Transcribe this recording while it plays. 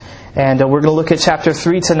And we're going to look at chapter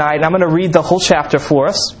 3 tonight. And I'm going to read the whole chapter for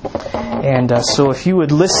us. And so if you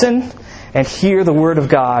would listen and hear the Word of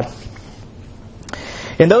God.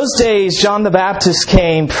 In those days, John the Baptist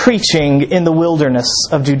came preaching in the wilderness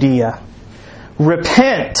of Judea.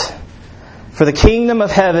 Repent, for the kingdom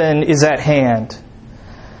of heaven is at hand.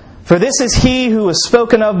 For this is he who was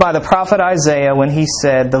spoken of by the prophet Isaiah when he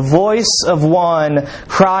said, the voice of one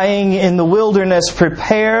crying in the wilderness,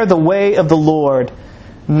 prepare the way of the Lord,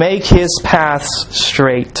 make his paths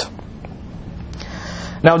straight.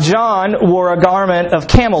 Now John wore a garment of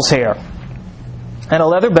camel's hair and a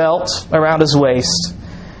leather belt around his waist,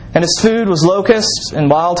 and his food was locusts and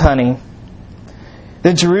wild honey.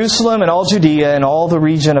 Then Jerusalem and all Judea and all the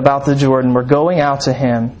region about the Jordan were going out to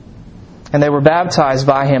him, and they were baptized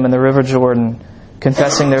by him in the river Jordan,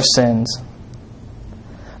 confessing their sins.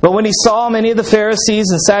 But when he saw many of the Pharisees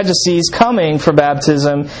and Sadducees coming for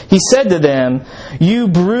baptism, he said to them, you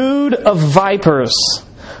brood of vipers,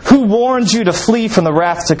 who warned you to flee from the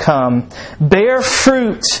wrath to come? Bear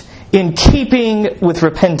fruit in keeping with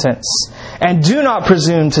repentance, and do not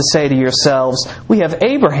presume to say to yourselves, we have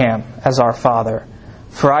Abraham as our father.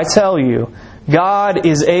 For I tell you, God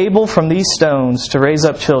is able from these stones to raise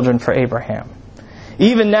up children for Abraham.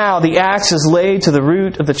 Even now the axe is laid to the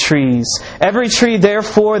root of the trees. Every tree,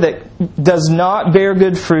 therefore, that does not bear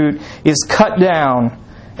good fruit is cut down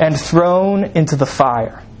and thrown into the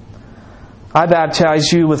fire. I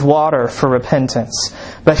baptize you with water for repentance,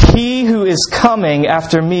 but he who is coming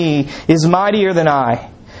after me is mightier than I,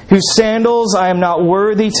 whose sandals I am not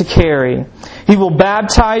worthy to carry. He will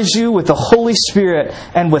baptize you with the Holy Spirit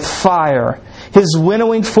and with fire. His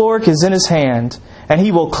winnowing fork is in his hand, and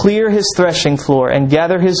he will clear his threshing floor and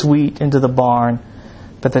gather his wheat into the barn.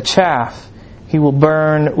 But the chaff he will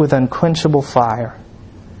burn with unquenchable fire.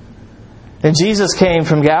 And Jesus came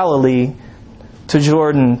from Galilee to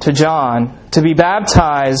Jordan, to John, to be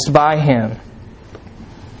baptized by him.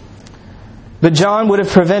 But John would have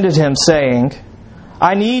prevented him, saying,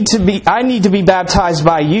 I need to be baptized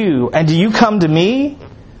by you, and do you come to me?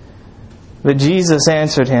 But Jesus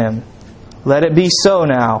answered him, let it be so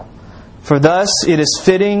now, for thus it is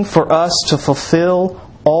fitting for us to fulfill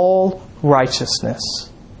all righteousness.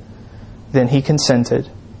 Then he consented.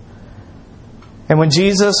 And when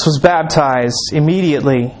Jesus was baptized,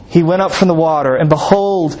 immediately he went up from the water, and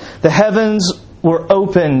behold, the heavens were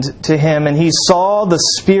opened to him, and he saw the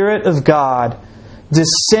Spirit of God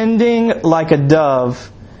descending like a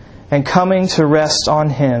dove and coming to rest on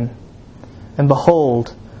him. And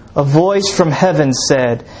behold, a voice from heaven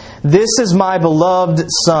said, this is my beloved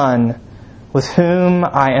Son, with whom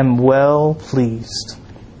I am well pleased.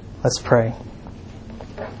 Let's pray.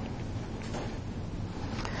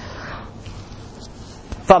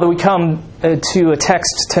 Father, we come to a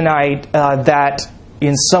text tonight that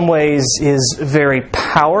in some ways is very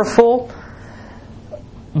powerful,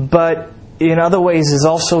 but in other ways is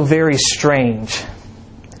also very strange.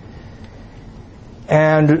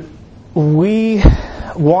 And we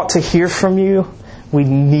want to hear from you. We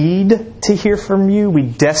need to hear from you. We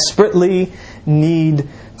desperately need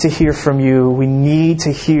to hear from you. We need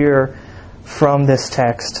to hear from this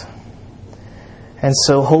text. And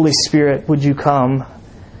so, Holy Spirit, would you come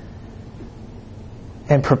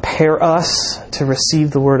and prepare us to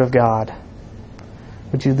receive the Word of God?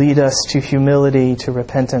 Would you lead us to humility, to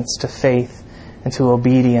repentance, to faith, and to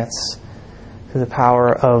obedience through the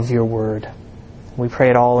power of your Word? We pray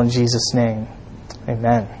it all in Jesus' name.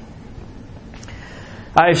 Amen.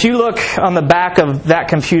 If you look on the back of that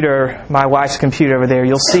computer, my wife's computer over there,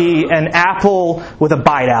 you'll see an apple with a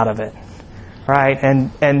bite out of it. Right?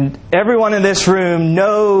 And everyone in this room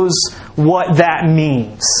knows what that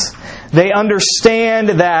means. They understand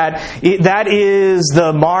that that is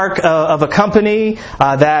the mark of a company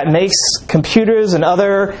that makes computers and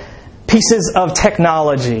other pieces of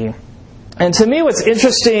technology. And to me, what's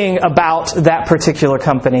interesting about that particular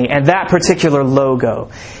company and that particular logo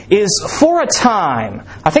is for a time,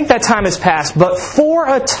 I think that time has passed, but for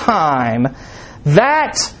a time,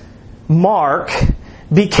 that mark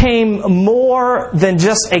became more than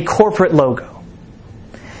just a corporate logo.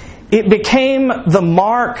 It became the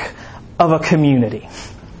mark of a community.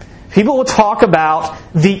 People will talk about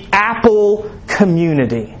the Apple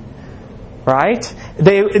community. Right?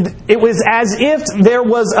 It was as if there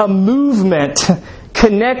was a movement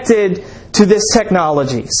connected to this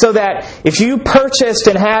technology. So that if you purchased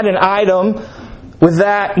and had an item with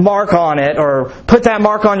that mark on it, or put that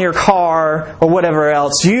mark on your car, or whatever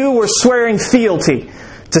else, you were swearing fealty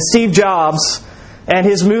to Steve Jobs and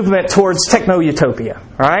his movement towards techno-utopia.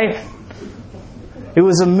 Right? It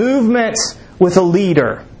was a movement with a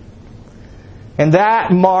leader. And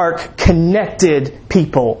that mark connected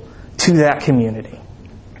people to that community.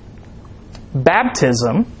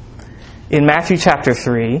 Baptism, in Matthew chapter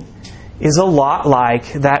 3, is a lot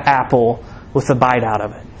like that apple with a bite out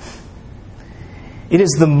of it. It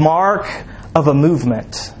is the mark of a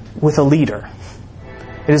movement with a leader.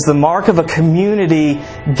 It is the mark of a community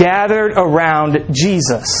gathered around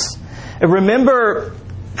Jesus. And remember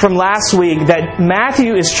from last week that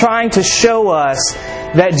Matthew is trying to show us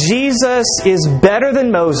that Jesus is better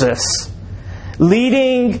than Moses,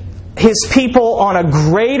 leading his people on a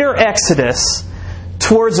greater exodus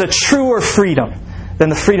towards a truer freedom than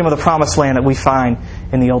the freedom of the promised land that we find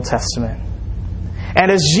in the Old Testament. And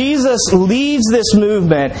as Jesus leads this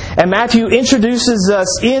movement, and Matthew introduces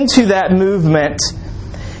us into that movement,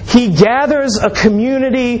 he gathers a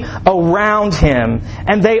community around him,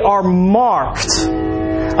 and they are marked.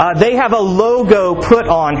 They have a logo put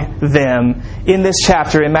on them in this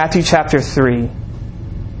chapter, in Matthew chapter 3.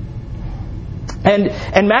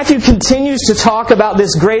 And Matthew continues to talk about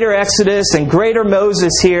this greater Exodus and greater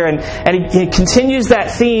Moses here, and he continues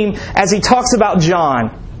that theme as he talks about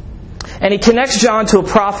John. And he connects John to a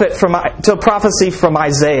prophecy from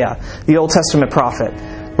Isaiah, the Old Testament prophet.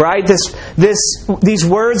 Right? These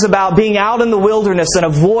words about being out in the wilderness and a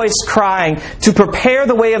voice crying to prepare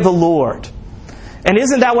the way of the Lord. And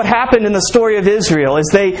isn't that what happened in the story of Israel? As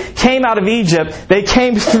they came out of Egypt, they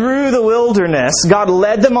came through the wilderness. God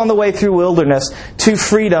led them on the way through wilderness to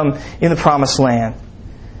freedom in the promised land.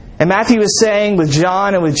 And Matthew is saying with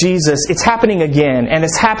John and with Jesus, it's happening again, and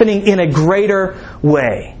it's happening in a greater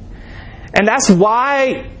way. And that's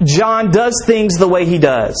why John does things the way he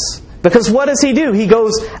does. Because what does he do? He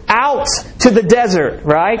goes out to the desert,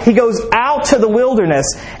 right? He goes out to the wilderness.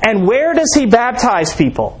 And where does he baptize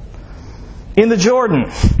people? In the Jordan.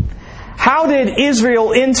 How did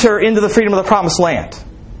Israel enter into the freedom of the promised land?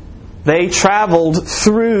 They traveled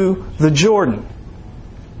through the Jordan.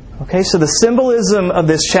 Okay, so the symbolism of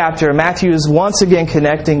this chapter, Matthew is once again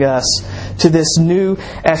connecting us to this new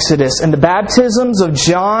Exodus. And the baptisms of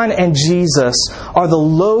John and Jesus are the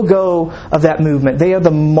logo of that movement. They are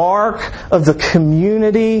the mark of the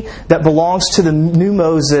community that belongs to the new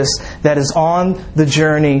Moses that is on the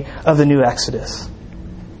journey of the new Exodus.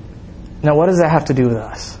 Now, what does that have to do with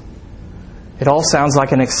us? It all sounds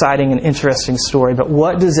like an exciting and interesting story, but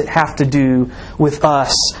what does it have to do with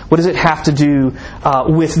us? What does it have to do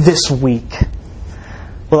with this week?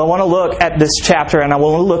 Well, I want to look at this chapter, and I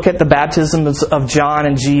want to look at the baptisms of John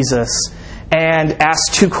and Jesus and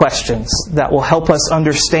ask two questions that will help us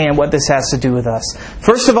understand what this has to do with us.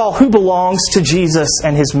 First of all, who belongs to Jesus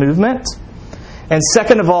and His movement? And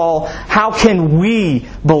second of all, how can we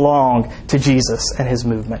belong to Jesus and His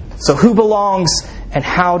movement? So who belongs and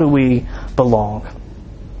how do we belong?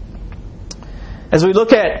 As we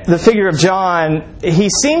look at the figure of John, he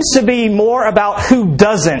seems to be more about who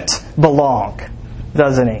doesn't belong,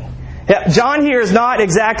 doesn't he? John here is not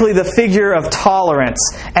exactly the figure of tolerance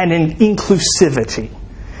and inclusivity.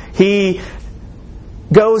 He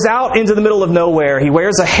goes out into the middle of nowhere. He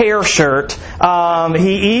wears a hair shirt.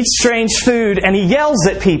 He eats strange food, and he yells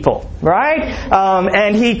at people, right?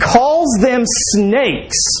 And he calls them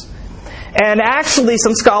snakes. And actually,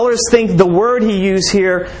 some scholars think the word he used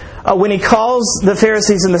here, when he calls the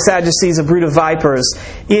Pharisees and the Sadducees a brood of vipers,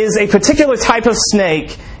 is a particular type of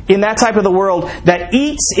snake in that type of the world that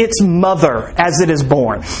eats its mother as it is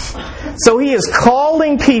born. So he is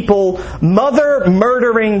calling people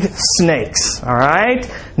mother-murdering snakes. All right?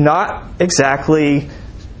 Not exactly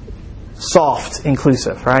soft,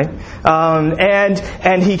 inclusive, right?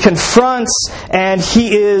 And he confronts, and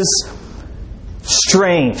he is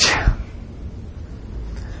strange.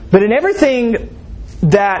 But in everything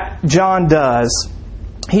that John does,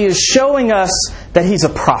 he is showing us that he's a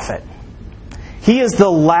prophet. He is the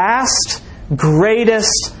last,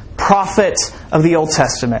 greatest prophet of the Old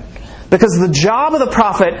Testament. Because the job of the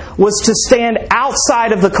prophet was to stand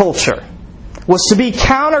outside of the culture, was to be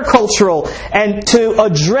countercultural and to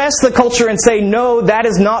address the culture and say, no, that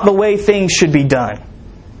is not the way things should be done.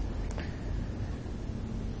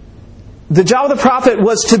 The job of the prophet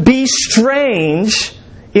was to be strange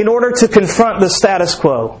in order to confront the status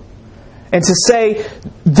quo. And to say,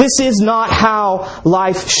 this is not how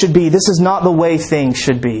life should be. This is not the way things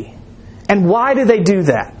should be. And why do they do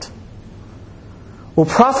that? Well,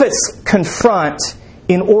 prophets confront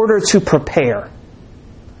in order to prepare.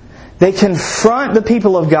 They confront the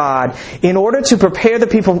people of God in order to prepare the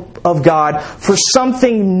people of God for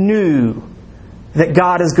something new that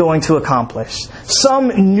God is going to accomplish. Some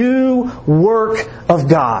new work of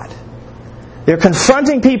God. They're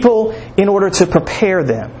confronting people in order to prepare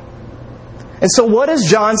them. And so what does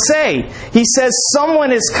John say? He says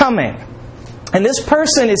someone is coming. And this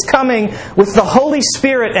person is coming with the Holy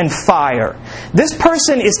Spirit and fire. This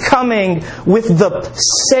person is coming with the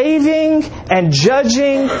saving and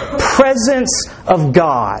judging presence of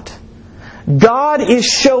God. God is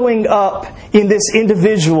showing up in this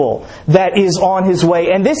individual that is on his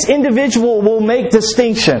way. And this individual will make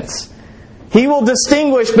distinctions. He will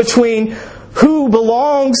distinguish between who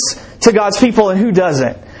belongs to God's people and who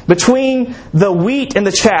doesn't. Between the wheat and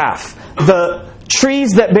the chaff. The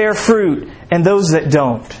trees that bear fruit and those that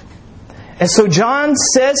don't. And so John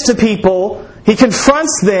says to people, he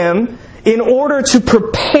confronts them in order to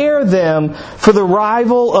prepare them for the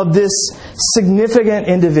arrival of this significant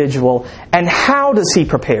individual. And how does he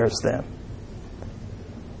prepare them?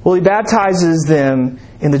 Well, he baptizes them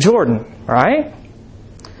in the Jordan, right?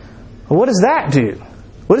 Well, what does that do?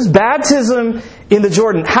 What is baptism in the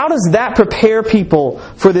Jordan? How does that prepare people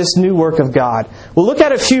for this new work of God? Well, look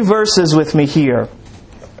at a few verses with me here.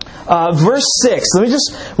 Verse 6. Let me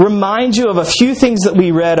just remind you of a few things that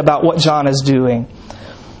we read about what John is doing.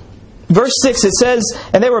 Verse 6, it says,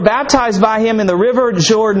 "And they were baptized by him in the river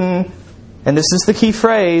Jordan," and this is the key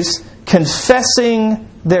phrase, "confessing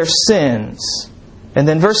their sins." And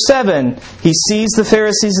then verse 7, he sees the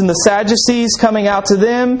Pharisees and the Sadducees coming out to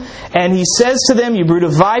them, and he says to them, "You brood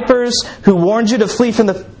of vipers, who warned you to flee from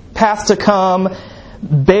the path to come,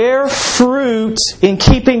 bear fruit in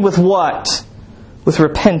keeping with what? With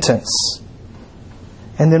repentance."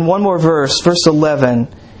 And then one more verse, verse 11.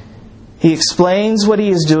 He explains what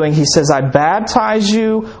he is doing. He says, "I baptize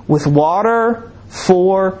you with water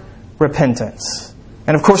for repentance."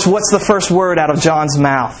 And of course, what's the first word out of John's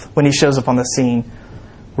mouth when he shows up on the scene?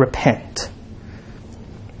 Repent.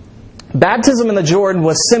 Baptism in the Jordan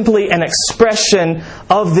was simply an expression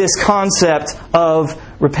of this concept of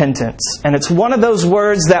repentance. And it's one of those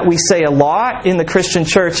words that we say a lot in the Christian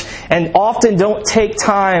church and often don't take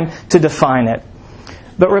time to define it.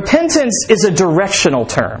 But repentance is a directional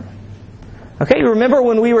term. Okay, you remember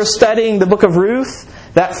when we were studying the book of Ruth?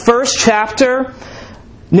 That first chapter,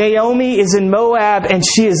 Naomi is in Moab and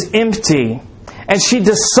she is empty. And she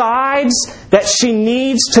decides that she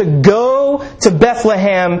needs to go to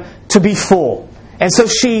Bethlehem to be full. And so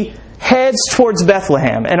she heads towards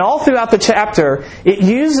Bethlehem. And all throughout the chapter, it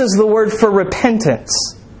uses the word for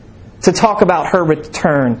repentance to talk about her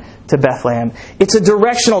return to Bethlehem. It's a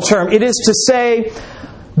directional term. It is to say,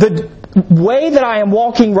 the way that I am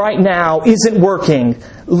walking right now isn't working.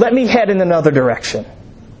 Let me head in another direction.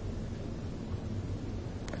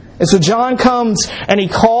 And so John comes and he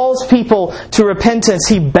calls people to repentance.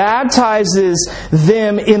 He baptizes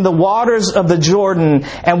them in the waters of the Jordan.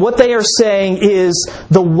 And what they are saying is,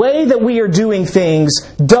 the way that we are doing things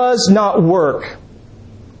does not work.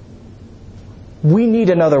 We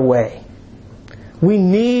need another way. We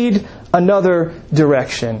need another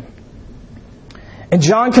direction. And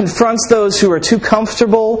John confronts those who are too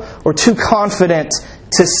comfortable or too confident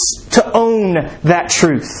to own that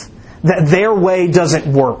truth. That their way doesn't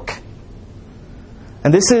work.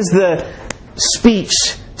 And this is the speech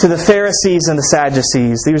to the Pharisees and the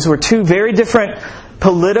Sadducees. These were two very different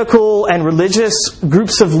political and religious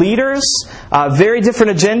groups of leaders, very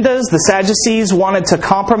different agendas. The Sadducees wanted to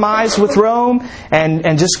compromise with Rome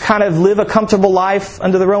and just kind of live a comfortable life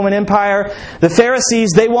under the Roman Empire. The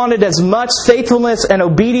Pharisees, they wanted as much faithfulness and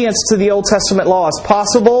obedience to the Old Testament law as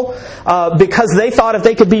possible because they thought if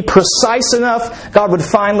they could be precise enough, God would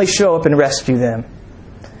finally show up and rescue them.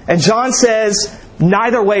 And John says,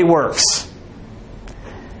 neither way works.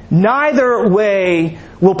 Neither way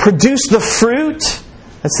will produce the fruit.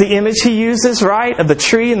 That's the image he uses, right? Of the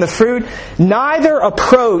tree and the fruit. Neither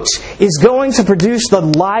approach is going to produce the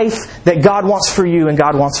life that God wants for you and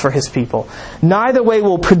God wants for His people. Neither way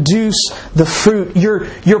will produce the fruit.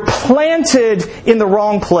 You're planted in the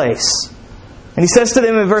wrong place. And he says to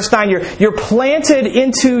them in verse 9, you're planted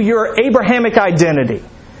into your Abrahamic identity.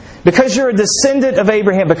 Because you're a descendant of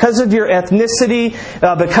Abraham, because of your ethnicity,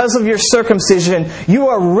 because of your circumcision, you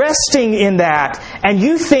are resting in that, and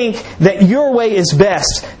you think that your way is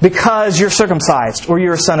best because you're circumcised or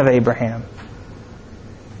you're a son of Abraham.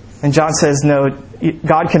 And John says, no,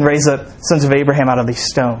 God can raise up sons of Abraham out of these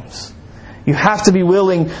stones. You have to be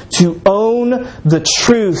willing to own the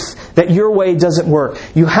truth that your way doesn't work.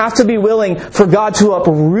 You have to be willing for God to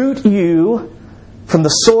uproot you from the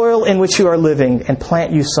soil in which you are living and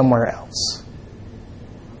plant you somewhere else.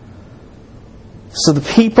 So the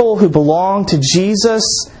people who belong to Jesus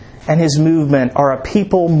and His movement are a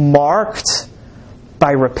people marked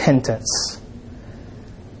by repentance.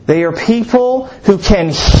 They are people who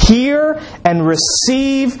can hear and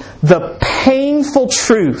receive the painful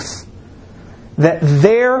truth that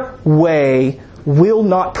their way will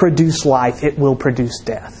not produce life, it will produce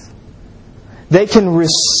death. They can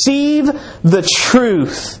receive the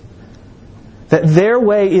truth that their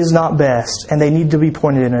way is not best, and they need to be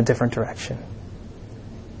pointed in a different direction.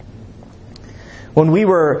 When we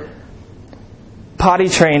were potty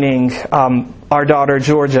training our daughter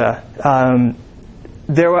Georgia,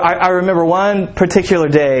 I remember one particular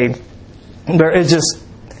day where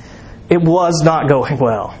it was not going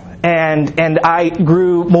well. And I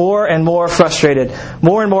grew more and more frustrated,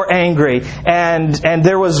 more and more angry. And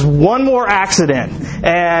there was one more accident.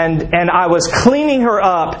 And I was cleaning her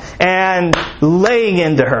up and laying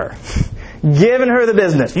into her, giving her the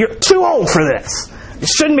business. You're too old for this. It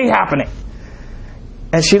shouldn't be happening.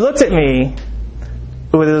 And she looked at me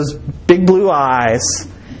with those big blue eyes.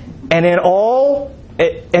 And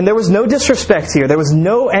and there was no disrespect here. There was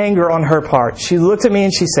no anger on her part. She looked at me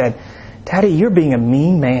and she said, "Daddy, you're being a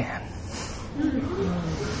mean man."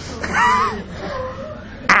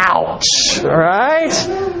 Ouch! Right?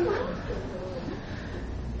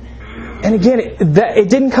 And again, it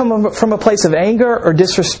didn't come from a place of anger or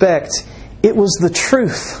disrespect. It was the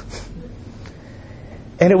truth.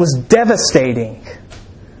 And it was devastating.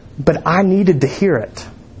 But I needed to hear it.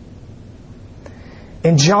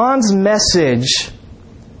 And John's message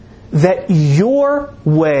that your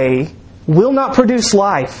way will not produce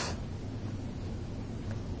life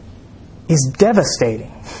is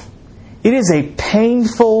devastating. It is a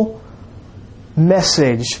painful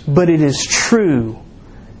message, but it is true,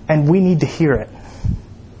 and we need to hear it.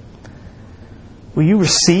 Will you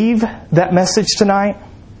receive that message tonight?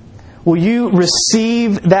 Will you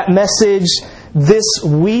receive that message this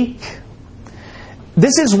week?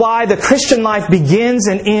 This is why the Christian life begins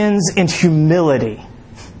and ends in humility.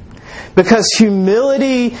 Because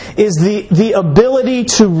humility is the ability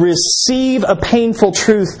to receive a painful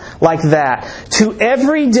truth like that. To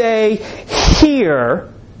every day hear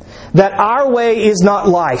that our way is not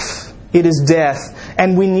life, it is death,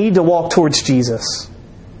 and we need to walk towards Jesus.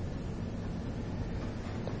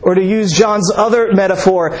 Or to use John's other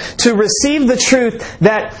metaphor, to receive the truth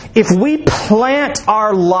that if we plant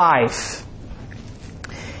our life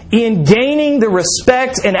in gaining the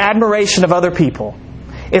respect and admiration of other people,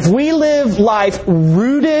 if we live life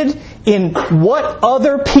rooted in what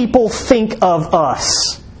other people think of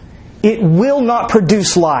us, it will not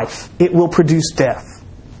produce life. It will produce death.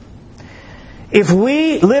 If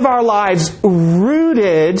we live our lives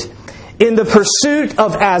rooted in the pursuit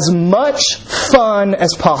of as much fun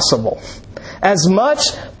as possible, as much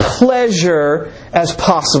pleasure as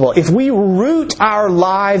possible, if we root our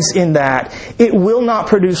lives in that, it will not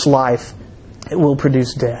produce life. It will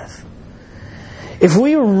produce death. If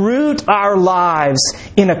we root our lives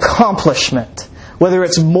in accomplishment, whether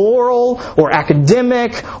it's moral or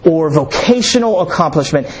academic or vocational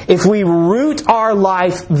accomplishment, if we root our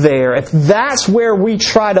life there, if that's where we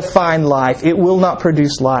try to find life, it will not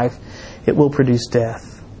produce life. It will produce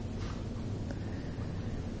death.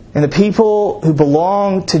 And the people who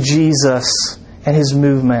belong to Jesus and His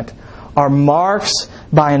movement are marked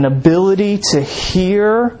by an ability to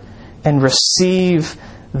hear and receive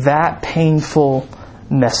that painful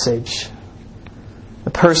message.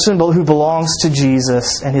 The person who belongs to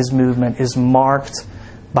Jesus and His movement is marked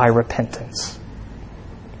by repentance.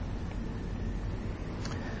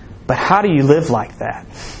 But how do you live like that?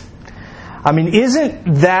 I mean,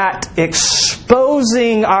 isn't that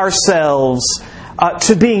exposing ourselves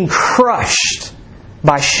to being crushed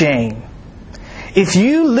by shame? If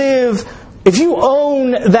you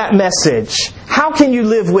own that message, how can you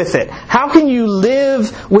live with it? How can you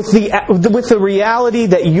live with the reality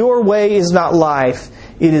that your way is not life,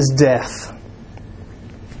 it is death?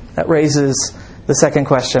 That raises the second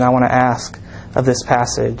question I want to ask of this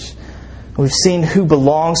passage. We've seen who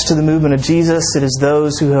belongs to the movement of Jesus. It is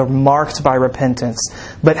those who are marked by repentance.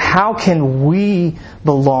 But how can we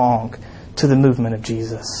belong to the movement of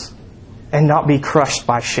Jesus and not be crushed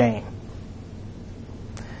by shame?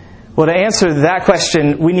 Well, to answer that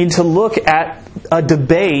question, we need to look at a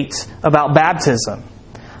debate about baptism.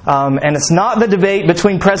 And it's not the debate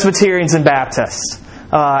between Presbyterians and Baptists,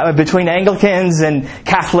 between Anglicans and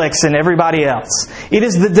Catholics and everybody else. It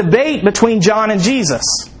is the debate between John and Jesus.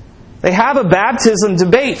 They have a baptism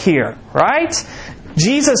debate here, right?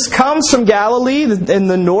 Jesus comes from Galilee in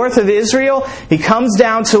the north of Israel. He comes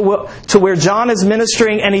down to where John is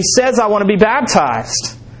ministering and he says, "I want to be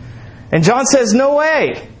baptized." And John says, "No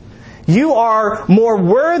way. You are more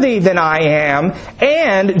worthy than I am."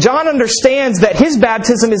 And John understands that his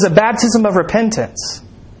baptism is a baptism of repentance.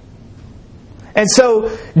 And so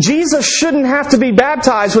Jesus shouldn't have to be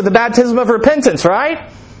baptized with a baptism of repentance, right?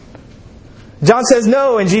 John says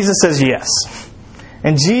no, and Jesus says yes.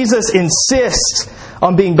 And Jesus insists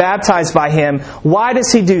on being baptized by him. Why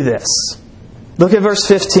does he do this? Look at verse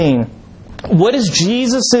 15.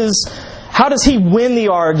 How does he win the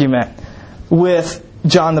argument with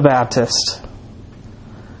John the Baptist?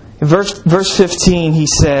 In verse 15, he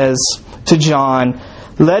says to John,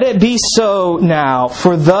 "Let it be so now,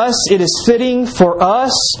 for thus it is fitting for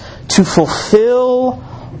us to fulfill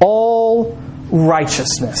all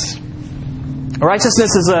righteousness."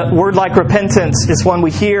 Righteousness is a word like repentance. It's one we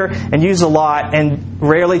hear and use a lot and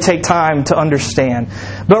rarely take time to understand.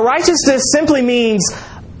 But righteousness simply means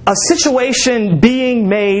a situation being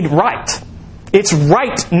made right. It's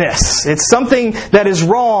rightness. It's something that is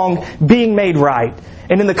wrong being made right.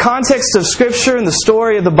 And in the context of Scripture and the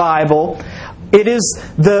story of the Bible, it is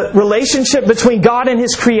the relationship between God and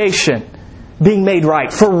His creation being made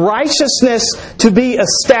right. For righteousness to be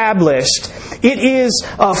established, it is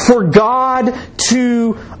for God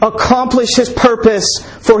to accomplish His purpose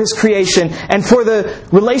for His creation, and for the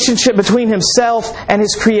relationship between Himself and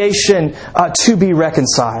His creation to be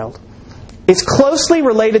reconciled. It's closely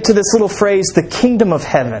related to this little phrase, the kingdom of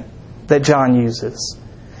heaven, that John uses.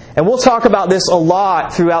 And we'll talk about this a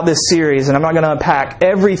lot throughout this series, and I'm not going to unpack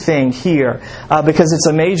everything here because it's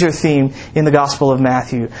a major theme in the Gospel of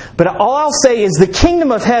Matthew. But all I'll say is the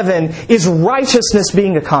kingdom of heaven is righteousness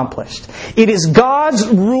being accomplished. It is God's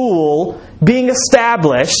rule being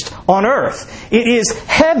established on earth. It is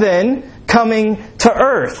heaven coming to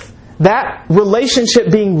earth. That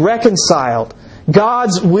relationship being reconciled.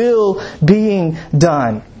 God's will being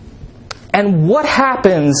done. And what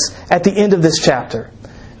happens at the end of this chapter?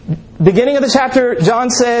 Beginning of the chapter, John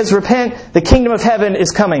says, "Repent, the kingdom of heaven is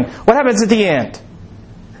coming." What happens at the end?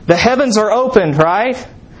 The heavens are opened, right?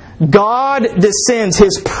 God descends,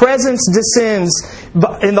 His presence descends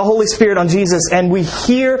in the Holy Spirit on Jesus, and we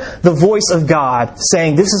hear the voice of God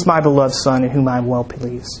saying, "This is my beloved Son in whom I am well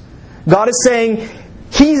pleased." God is saying,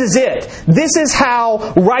 He is it. This is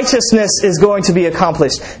how righteousness is going to be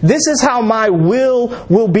accomplished. This is how my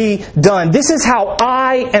will be done. This is how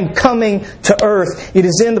I am coming to earth. It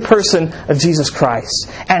is in the person of Jesus Christ.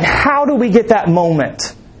 And how do we get that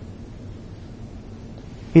moment?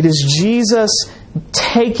 It is Jesus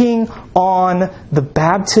taking on the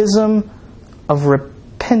baptism of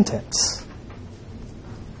repentance.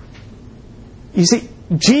 You see,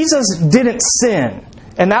 Jesus didn't sin,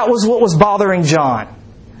 and that was what was bothering John.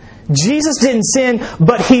 Jesus didn't sin,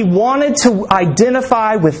 but He wanted to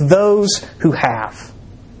identify with those who have.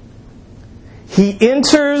 He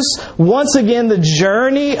enters once again the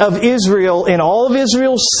journey of Israel in all of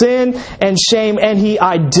Israel's sin and shame, and He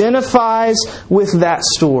identifies with that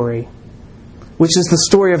story, which is the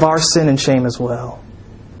story of our sin and shame as well.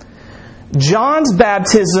 John's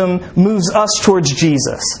baptism moves us towards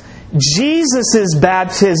Jesus. Jesus'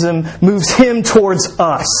 baptism moves Him towards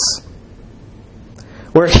us,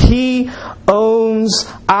 where He owns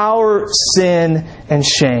our sin and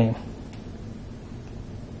shame.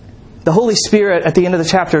 The Holy Spirit at the end of the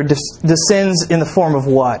chapter descends in the form of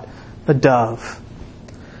what? A dove.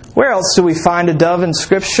 Where else do we find a dove in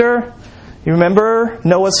Scripture? You remember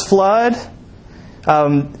Noah's flood?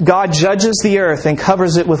 God judges the earth and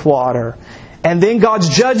covers it with water. And then God's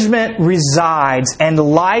judgment resides, and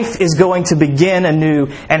life is going to begin anew.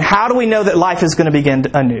 And how do we know that life is going to begin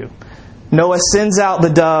anew? Noah sends out the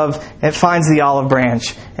dove, it finds the olive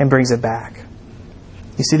branch, and brings it back.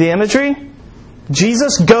 You see the imagery?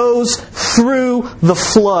 Jesus goes through the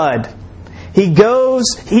flood. He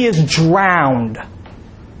is drowned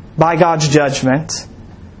by God's judgment,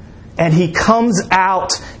 and He comes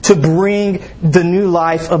out to bring the new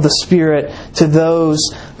life of the Spirit to those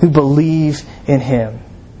who believe in Him.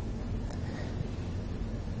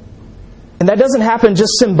 And that doesn't happen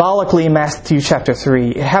just symbolically in Matthew chapter 3.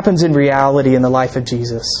 It happens in reality in the life of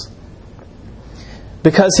Jesus.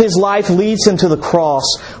 Because His life leads Him to the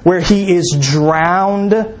cross, where He is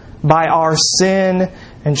drowned by our sin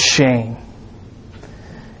and shame.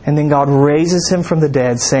 And then God raises Him from the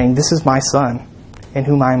dead, saying, "This is my Son, in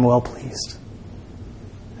whom I am well pleased."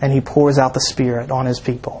 And He pours out the Spirit on His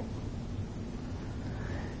people.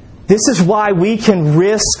 This is why we can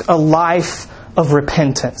risk a life of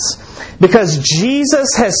repentance. Because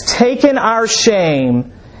Jesus has taken our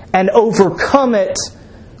shame and overcome it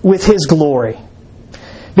with His glory.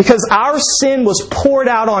 Because our sin was poured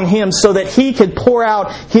out on Him so that He could pour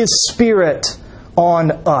out His Spirit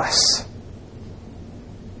on us.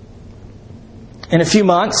 In a few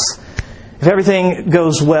months, if everything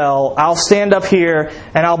goes well, I'll stand up here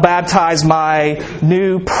and I'll baptize my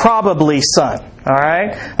new probably son. All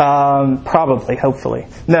right? Probably, hopefully.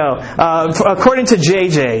 No. According to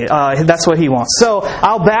JJ, that's what he wants. So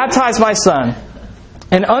I'll baptize my son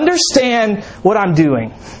and understand what I'm doing.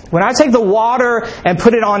 When I take the water and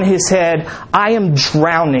put it on his head, I am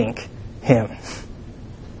drowning him.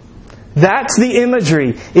 That's the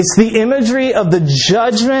imagery. It's the imagery of the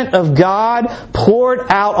judgment of God poured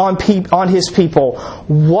out on His people.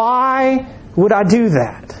 Why would I do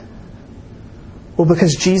that? Well,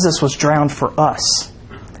 because Jesus was drowned for us.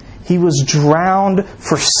 He was drowned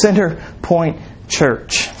for Center Point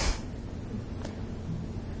Church.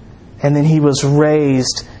 And then He was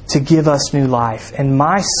raised to give us new life. And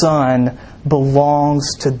my son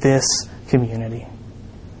belongs to this community.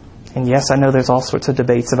 And yes, I know there's all sorts of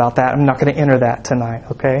debates about that. I'm not going to enter that tonight,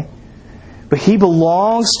 okay? But he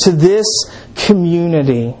belongs to this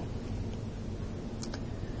community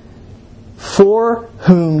for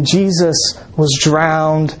whom Jesus was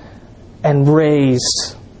drowned and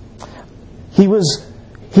raised. He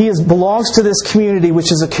belongs to this community,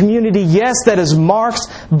 which is a community, yes, that is marked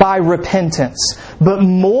by repentance. But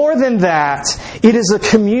more than that, it is a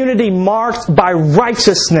community marked by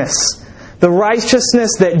righteousness. The righteousness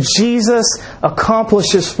that Jesus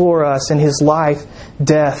accomplishes for us in His life,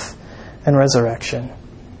 death, and resurrection.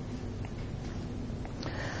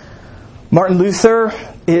 Martin Luther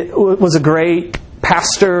was a great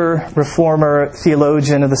pastor, reformer,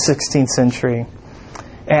 theologian of the 16th century.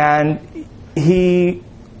 And he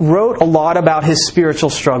wrote a lot about his spiritual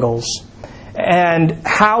struggles and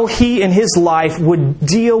how he in his life would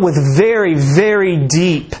deal with very, very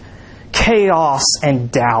deep chaos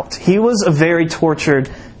and doubt. He was a very tortured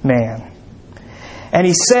man. And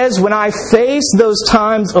he says, when I face those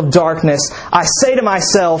times of darkness, I say to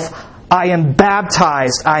myself, I am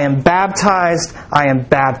baptized, I am baptized, I am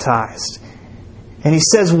baptized. And he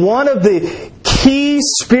says one of the key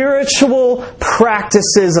spiritual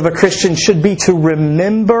practices of a Christian should be to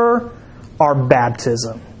remember our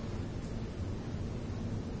baptism.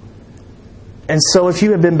 And so if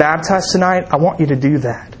you have been baptized tonight, I want you to do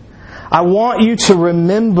that. I want you to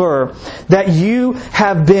remember that you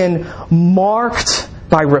have been marked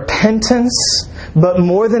by repentance, but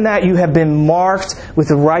more than that, you have been marked with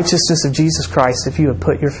the righteousness of Jesus Christ if you have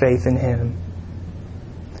put your faith in Him.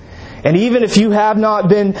 And even if you have not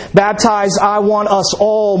been baptized, I want us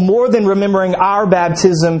all, more than remembering our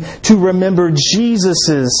baptism, to remember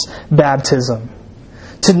Jesus' baptism.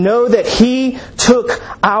 To know that He took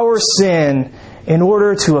our sin in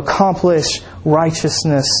order to accomplish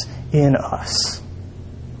righteousness in us.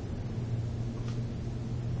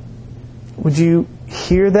 Would you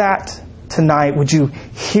hear that tonight? Would you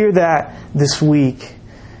hear that this week?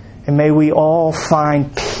 And may we all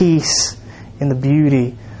find peace in the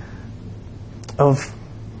beauty of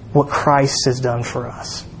what Christ has done for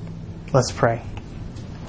us. Let's pray.